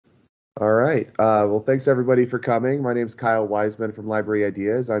All right. Well, thanks everybody for coming. My name's Kyle Wiseman from Library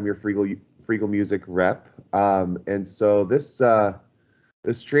Ideas. I'm your Freegal Music rep. And so this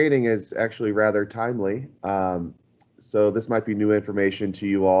training is actually rather timely. So this might be new information to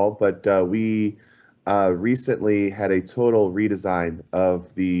you all, but we recently had a total redesign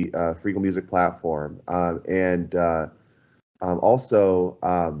of the Freegal Music platform, and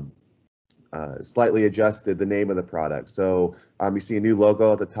also slightly adjusted the name of the product. So you see a new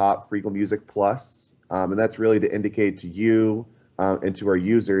logo at the top, Freegal Music Plus, and that's really to indicate to you and to our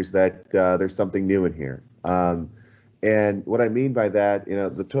users that there's something new in here. And what I mean by that,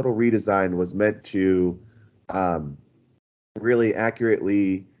 the total redesign was meant to um, really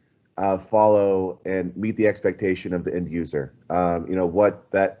accurately follow and meet the expectation of the end user. What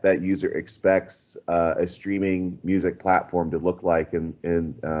that user expects a streaming music platform to look like in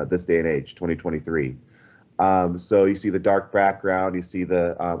this day and age, 2023. So you see the dark background, you see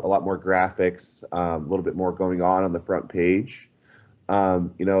the a lot more graphics, a little bit more going on the front page.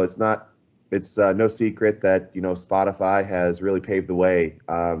 It's no secret that Spotify has really paved the way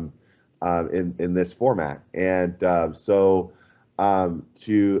in this format, and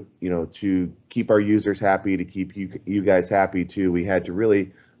to keep our users happy, to keep you guys happy too, we had to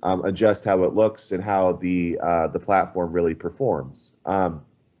really adjust how it looks and how the platform really performs.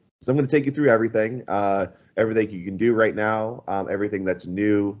 So I'm going to take you through everything you can do right now, everything that's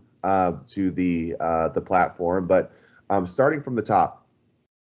new to the platform. But starting from the top,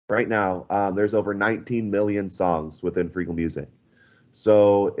 right now, there's over 19 million songs within Freegal Music.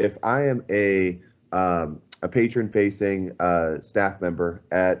 So if I am a patron-facing staff member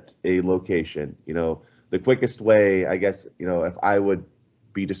at a location, the quickest way, I guess, if I would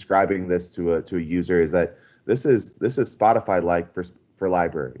be describing this to a user, is that this is Spotify-like for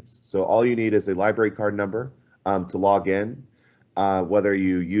libraries. So all you need is a library card number to log in. Whether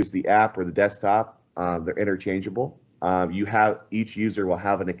you use the app or the desktop, they're interchangeable. Each user will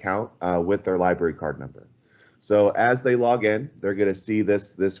have an account with their library card number. So as they log in, they're going to see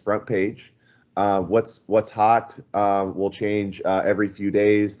this front page. What's hot will change every few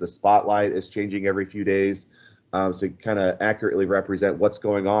days. The spotlight is changing every few days. So kind of accurately represent what's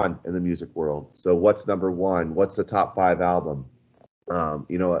going on in the music world. So what's number one? What's the top 5 album?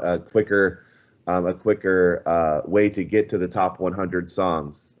 A quicker way to get to the top 100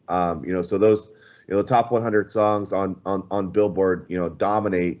 songs. So those the top 100 songs on Billboard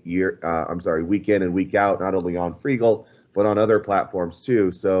dominate week in and week out, not only on Freegal but on other platforms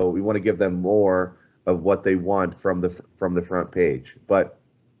too. So we want to give them more of what they want from the front page. But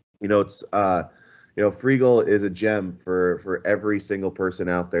it's Freegal is a gem for every single person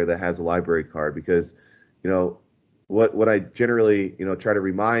out there that has a library card, because what I generally try to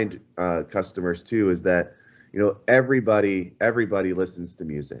remind customers too is that everybody listens to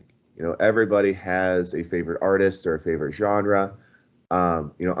music. Everybody has a favorite artist or a favorite genre.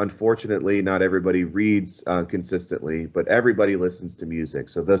 Unfortunately, not everybody reads consistently, but everybody listens to music.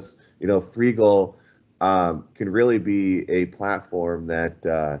 So this, Freegal can really be a platform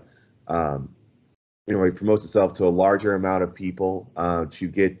that it promotes itself to a larger amount of people.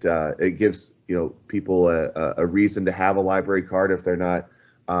 It gives people a reason to have a library card if they're not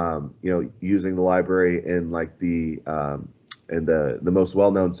using the library in like in the most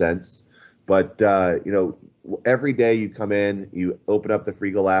well-known sense. But every day you come in, you open up the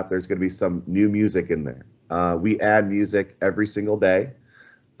Freegal app, there's going to be some new music in there. We add music every single day.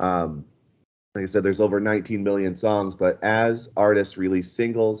 Like I said, there's over 19 million songs, but as artists release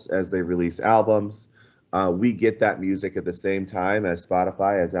singles, as they release albums, we get that music at the same time as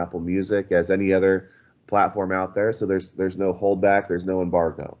Spotify, as Apple Music, as any other platform out there. So there's no holdback, there's no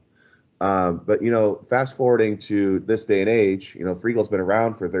embargo. But fast forwarding to this day and age, Freegal's been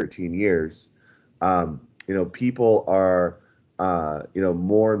around for 13 years. People are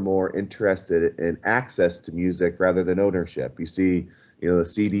more and more interested in access to music rather than ownership. You see, the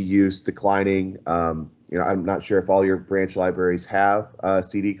CD use declining. I'm not sure if all your branch libraries have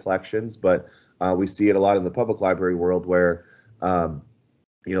CD collections, but we see it a lot in the public library world where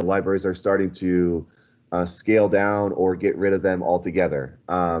libraries are starting to scale down or get rid of them altogether.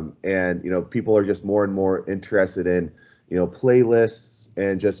 And people are just more and more interested in playlists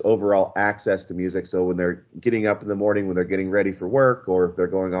and just overall access to music. So when they're getting up in the morning, when they're getting ready for work, or if they're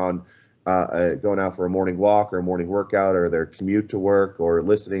going out for a morning walk or a morning workout, or their commute to work, or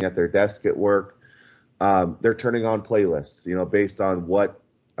listening at their desk at work, they're turning on playlists, based on what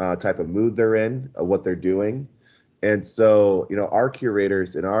type of mood they're in, what they're doing. And so, our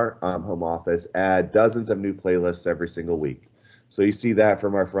curators in our home office add dozens of new playlists every single week. So you see that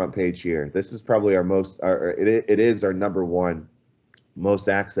from our front page here. This is probably it is our number one most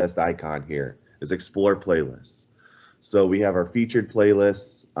accessed icon here is Explore Playlists. So we have our featured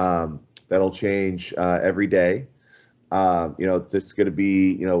playlists that'll change every day. It's just going to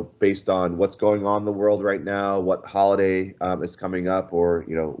be, based on what's going on in the world right now, what holiday is coming up, or,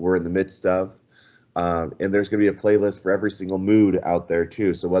 we're in the midst of. And there's going to be a playlist for every single mood out there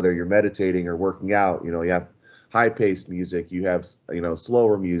too. So whether you're meditating or working out, you have high-paced music, you have,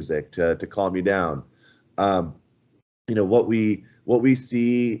 slower music to calm you down. What we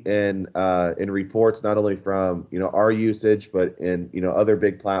see in reports, not only from our usage, but in other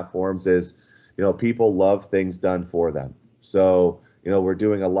big platforms, is people love things done for them. So we're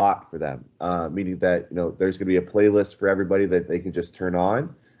doing a lot for them, meaning that there's going to be a playlist for everybody that they can just turn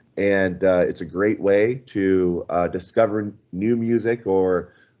on, and it's a great way to discover new music,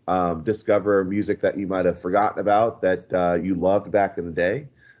 or discover music that you might have forgotten about that you loved back in the day.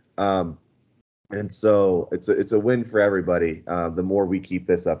 And so it's a win for everybody, the more we keep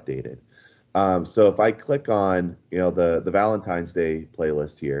this updated. So if I click on the Valentine's Day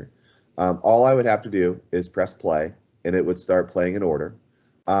playlist here, all I would have to do is press play, and it would start playing in order.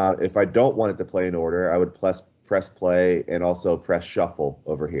 If I don't want it to play in order, I would press play and also press shuffle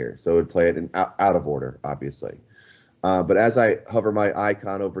over here. So it would play it out of order, obviously. But as I hover my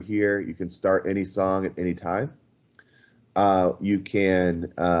icon over here, you can start any song at any time. You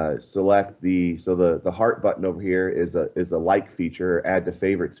can select the heart button over here is a like feature, add to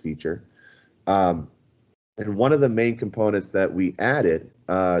favorites feature. And one of the main components that we added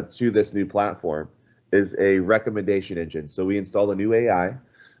to this new platform is a recommendation engine. So we installed a new AI.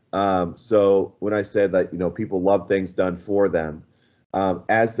 So when I said that people love things done for them,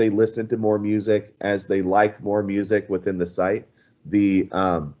 as they listen to more music, as they like more music within the site, the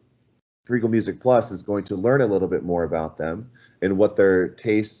Freegal Music Plus is going to learn a little bit more about them and what their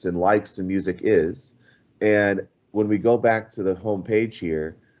tastes and likes in music is. And when we go back to the home page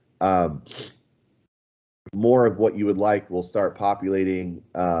here, more of what you would like will start populating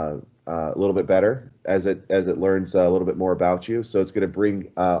a little bit better as it learns a little bit more about you. So it's going to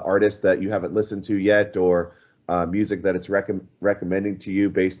bring artists that you haven't listened to yet, or music that it's recommending to you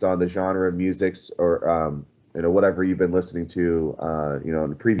based on the genre of music, or whatever you've been listening to in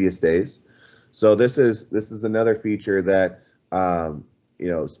the previous days. So this is another feature that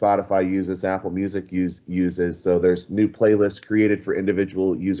Spotify uses, Apple Music uses. So there's new playlists created for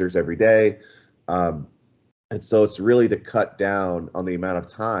individual users every day. And so it's really to cut down on the amount of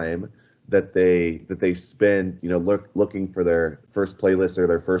time that they spend, looking for their first playlist or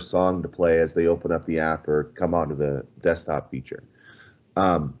their first song to play as they open up the app or come onto the desktop feature.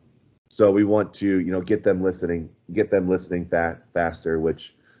 So we want to, get them listening faster,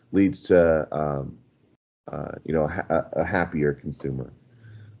 which leads to, a happier consumer.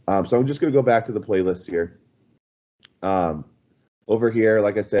 So I'm just going to go back to the playlist here. Over here,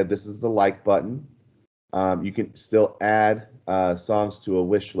 like I said, this is the like button. You can still add songs to a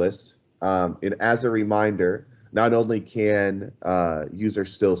wish list. And as a reminder, not only can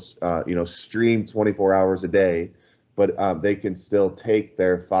users still, stream 24 hours a day, but they can still take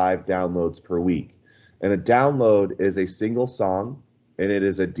their 5 downloads per week. And a download is a single song, and it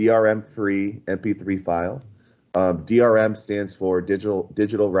is a DRM-free MP3 file. DRM stands for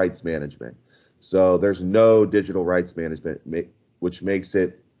digital rights management. So there's no digital rights management, which makes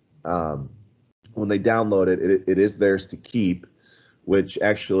it, when they download it, it is theirs to keep, which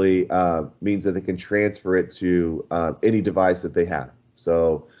actually means that they can transfer it to any device that they have.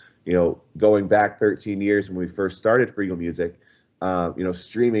 So, going back 13 years when we first started Freegal Music,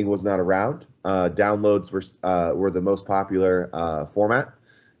 streaming was not around. Downloads were the most popular format,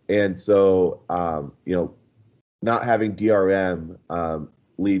 and so not having DRM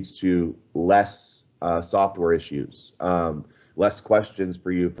leads to less software issues, less questions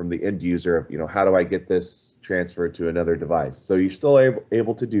for you from the end user of how do I get this transferred to another device. So you're still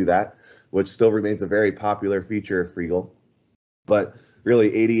able to do that, which still remains a very popular feature of Freegal, but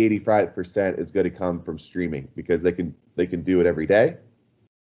really 85% is going to come from streaming, because they can do it every day.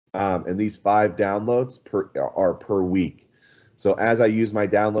 And these 5 downloads are per week. So as I use my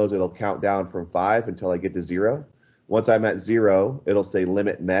downloads, it'll count down from 5 until I get to 0. Once I'm at 0, it'll say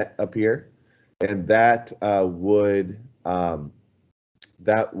limit met up here, and that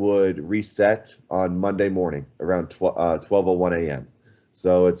would reset on Monday morning around 12:01 a.m.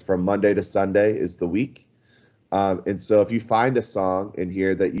 So it's from Monday to Sunday is the week. And so if you find a song in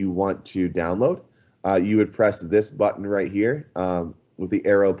here that you want to download, you would press this button right here with the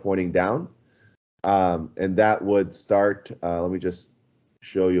arrow pointing down. And that would start, let me just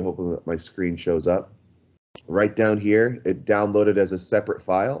show you, hopefully my screen shows up. Right down here, it downloaded as a separate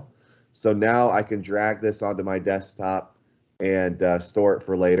file. So now I can drag this onto my desktop and store it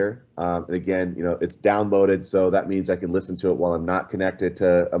for later. And again, it's downloaded, so that means I can listen to it while I'm not connected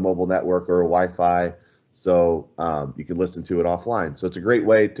to a mobile network or a Wi-Fi. So you can listen to it offline. So it's a great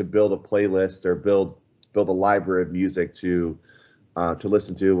way to build a playlist or build a library of music to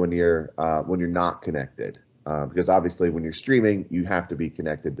listen to when you're not connected. Because obviously, when you're streaming, you have to be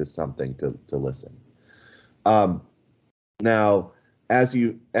connected to something to listen. Now, as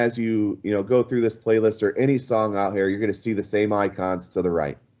you go through this playlist or any song out here, you're going to see the same icons to the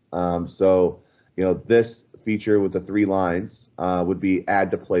right. So this feature with the 3 lines would be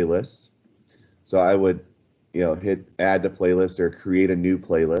add to playlist. So I would hit add to playlist or create a new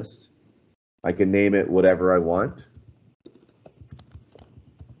playlist. I can name it whatever I want.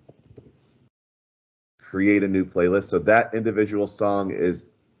 Create a new playlist. So that individual song is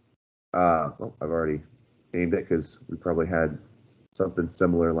I've already named it because we probably had something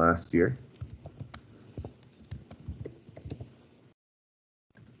similar last year.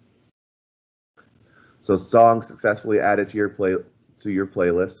 So song successfully added to your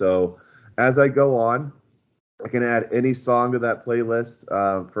playlist. So as I go on, I can add any song to that playlist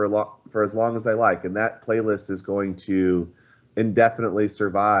for as long as I like, and that playlist is going to indefinitely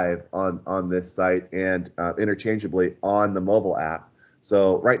survive on this site and interchangeably on the mobile app.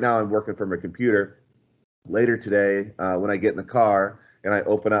 So right now I'm working from a computer. Later today, when I get in the car and I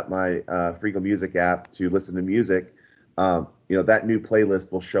open up my Freegal Music app to listen to music, that new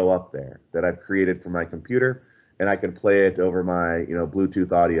playlist will show up there that I've created for my computer, and I can play it over my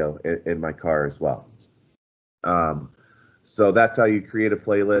Bluetooth audio in my car as well. So that's how you create a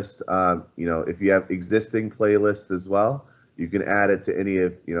playlist. If you have existing playlists as well, you can add it to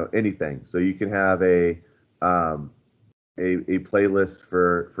anything. So you can have a playlist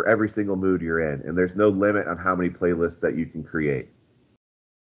for every single mood you're in, and there's no limit on how many playlists that you can create.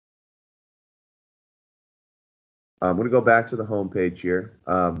 I'm going to go back to the home page here.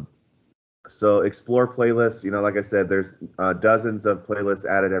 So explore playlists. Like I said, there's dozens of playlists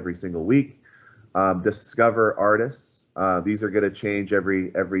added every single week. Discover artists. These are going to change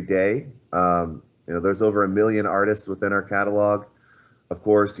every day. There's over 1 million artists within our catalog. Of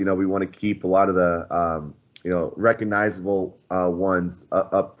course, we want to keep a lot of the recognizable ones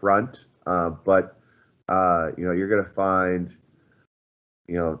up front, but you're going to find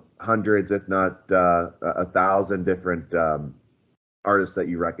hundreds, if not 1,000 different artists that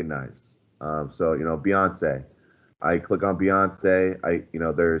you recognize. So Beyonce. I click on Beyonce.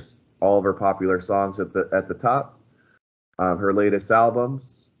 There's all of her popular songs at the top. Her latest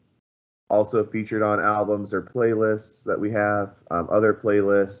albums, also featured on albums or playlists that we have. Other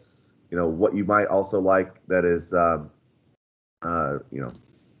playlists, what you might also like that is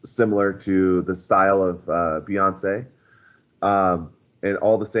similar to the style of Beyonce. And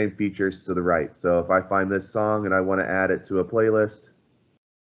all the same features to the right. So if I find this song and I want to add it to a playlist,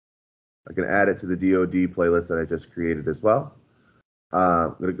 I can add it to the DoD playlist that I just created as well.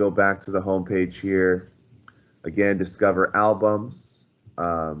 I'm going to go back to the home page here. Again, discover albums.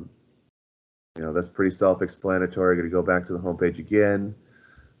 That's pretty self-explanatory. I'm going to go back to the home page again.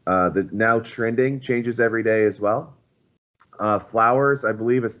 The now trending changes every day as well. Flowers, I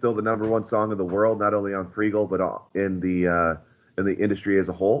believe, is still the #1 song in the world, not only on Freegal but in the industry as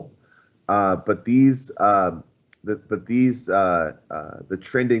a whole. But the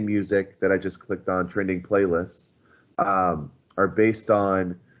trending music that I just clicked on, trending playlists, are based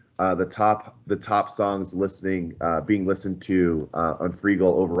on the top songs being listened to on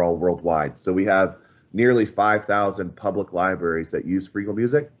Freegal overall worldwide. So we have nearly 5,000 public libraries that use Freegal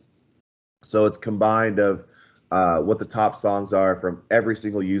music. So it's combined of what the top songs are from every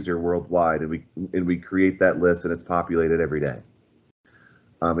single user worldwide, and we create that list, and it's populated every day.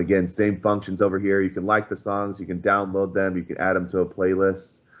 Again, same functions over here. You can like the songs, you can download them, you can add them to a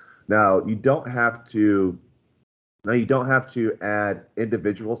playlist. Now you don't have to add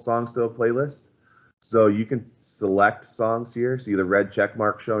individual songs to a playlist. So you can select songs here. See the red check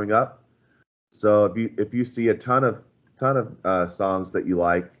mark showing up. So if you see a ton of songs that you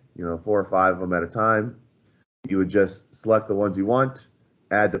like, 4 or 5 of them at a time, you would just select the ones you want,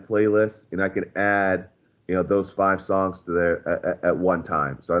 add to playlist, and I can add those 5 songs to there at one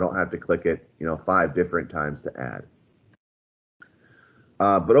time. So I don't have to click it 5 different times to add.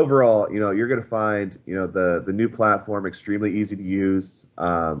 But overall, you're going to find the new platform extremely easy to use.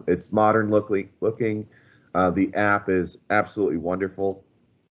 It's modern looking. The app is absolutely wonderful,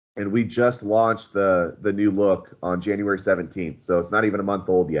 and we just launched the new look on January 17th, so it's not even a month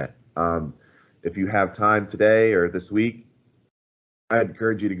old yet. If you have time today or this week, I'd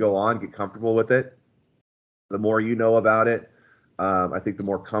encourage you to go on, get comfortable with it. The more you know about it, I think the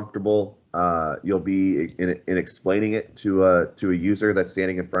more comfortable you'll be in explaining it to a user that's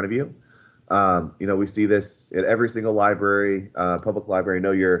standing in front of you. We see this in every single library, public library. I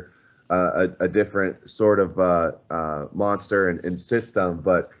know you're a different sort of monster and system,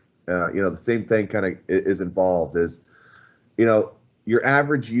 but the same thing kind of is involved. Is your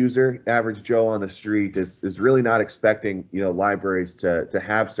average user, average Joe on the street is really not expecting libraries to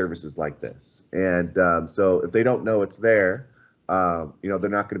have services like this, and so if they don't know it's there, they're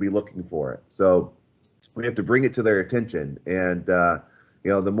not going to be looking for it. So we have to bring it to their attention, and the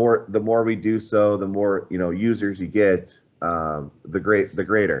more we do so, the more users you get, the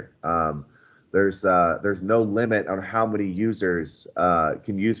greater. There's no limit on how many users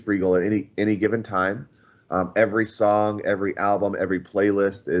can use Freegal at any given time. Every song, every album, every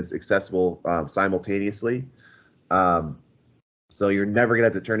playlist is accessible simultaneously. So you're never gonna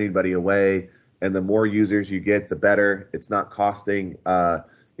have to turn anybody away. And the more users you get, the better. It's not costing the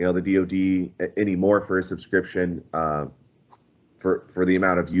DoD any more for a subscription for the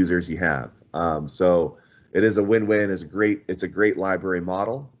amount of users you have. So it is a win-win. It's a great library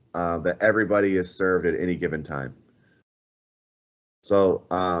model that everybody is served at any given time. So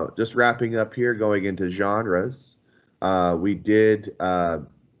just wrapping up here, going into genres, we did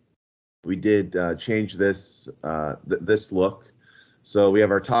change this this look. So we have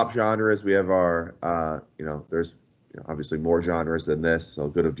our top genres. We have our there's obviously more genres than this. So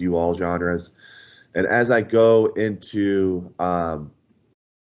go to view all genres, and as I go into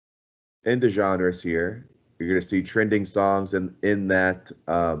genres here, you're going to see trending songs in that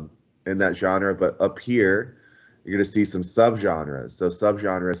genre. But up here, you're going to see some subgenres. So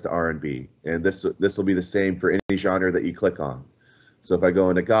subgenres to R&B, and this will be the same for any genre that you click on. So if I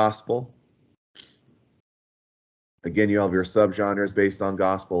go into gospel, again, you have your subgenres based on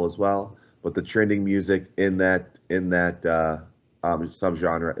gospel as well, but the trending music in that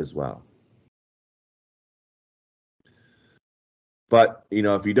subgenre as well. But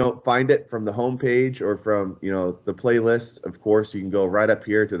if you don't find it from the homepage or from the playlist, of course you can go right up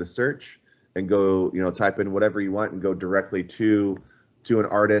here to the search and go type in whatever you want and go directly to an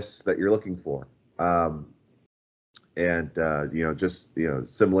artist that you're looking for. Just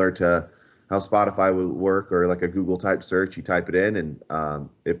similar to how Spotify would work, or like a Google type search, you type it in and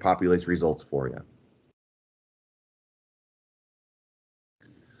it populates results for you.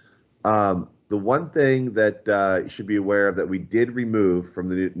 The one thing that you should be aware of that we did remove from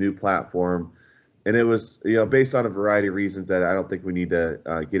the new platform, and it was based on a variety of reasons that I don't think we need to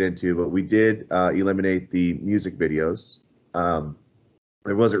get into, but we did eliminate the music videos.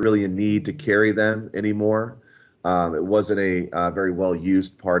 There wasn't really a need to carry them anymore. It wasn't a very well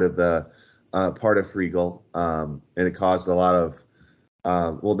used part of Freegal, and it caused a lot of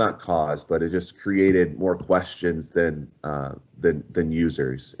well, not caused, but it just created more questions than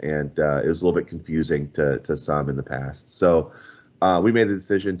users, and it was a little bit confusing to some in the past. So we made the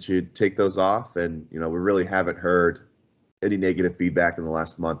decision to take those off, and we really haven't heard any negative feedback in the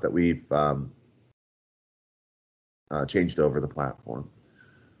last month that we've changed over the platform.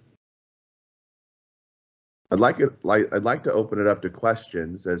 I'd like to open it up to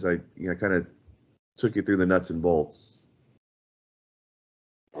questions as I kind of took you through the nuts and bolts.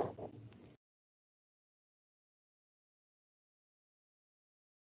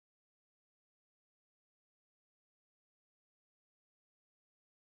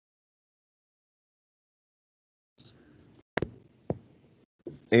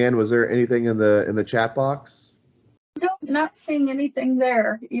 Anne, was there anything in the chat box? No, not seeing anything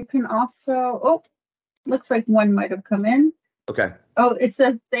there. You can also, looks like one might have come in. Okay. Oh, it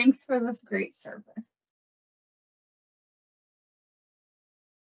says, thanks for this great service.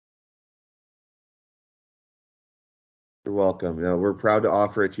 You're welcome. We're proud to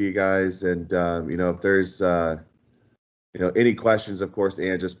offer it to you guys, and if there's any questions, of course,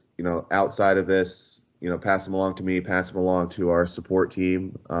 Anne, just outside of this, pass them along to me, pass them along to our support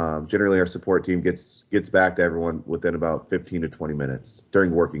team. Generally, our support team gets back to everyone within about 15 to 20 minutes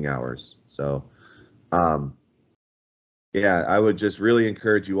during working hours. So, yeah, I would just really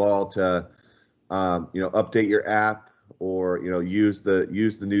encourage you all to, update your app, or use the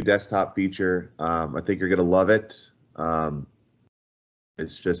new desktop feature. I think you're gonna love it.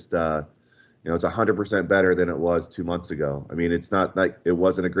 It's just it's 100% better than it was 2 months ago. I mean, it's not like it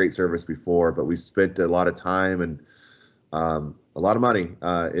wasn't a great service before, but we spent a lot of time and a lot of money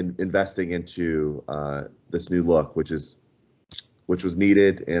in investing into this new look, which was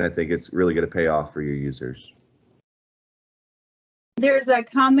needed, and I think it's really going to pay off for your users. There's a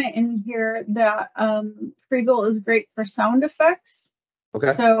comment in here that Freegal is great for sound effects.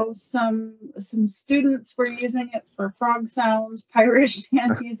 Okay. So some students were using it for frog sounds, pirate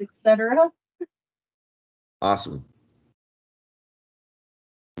shanties, etc. Awesome.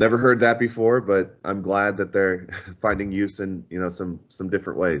 Never heard that before, but I'm glad that they're finding use in, some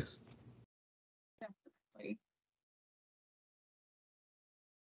different ways.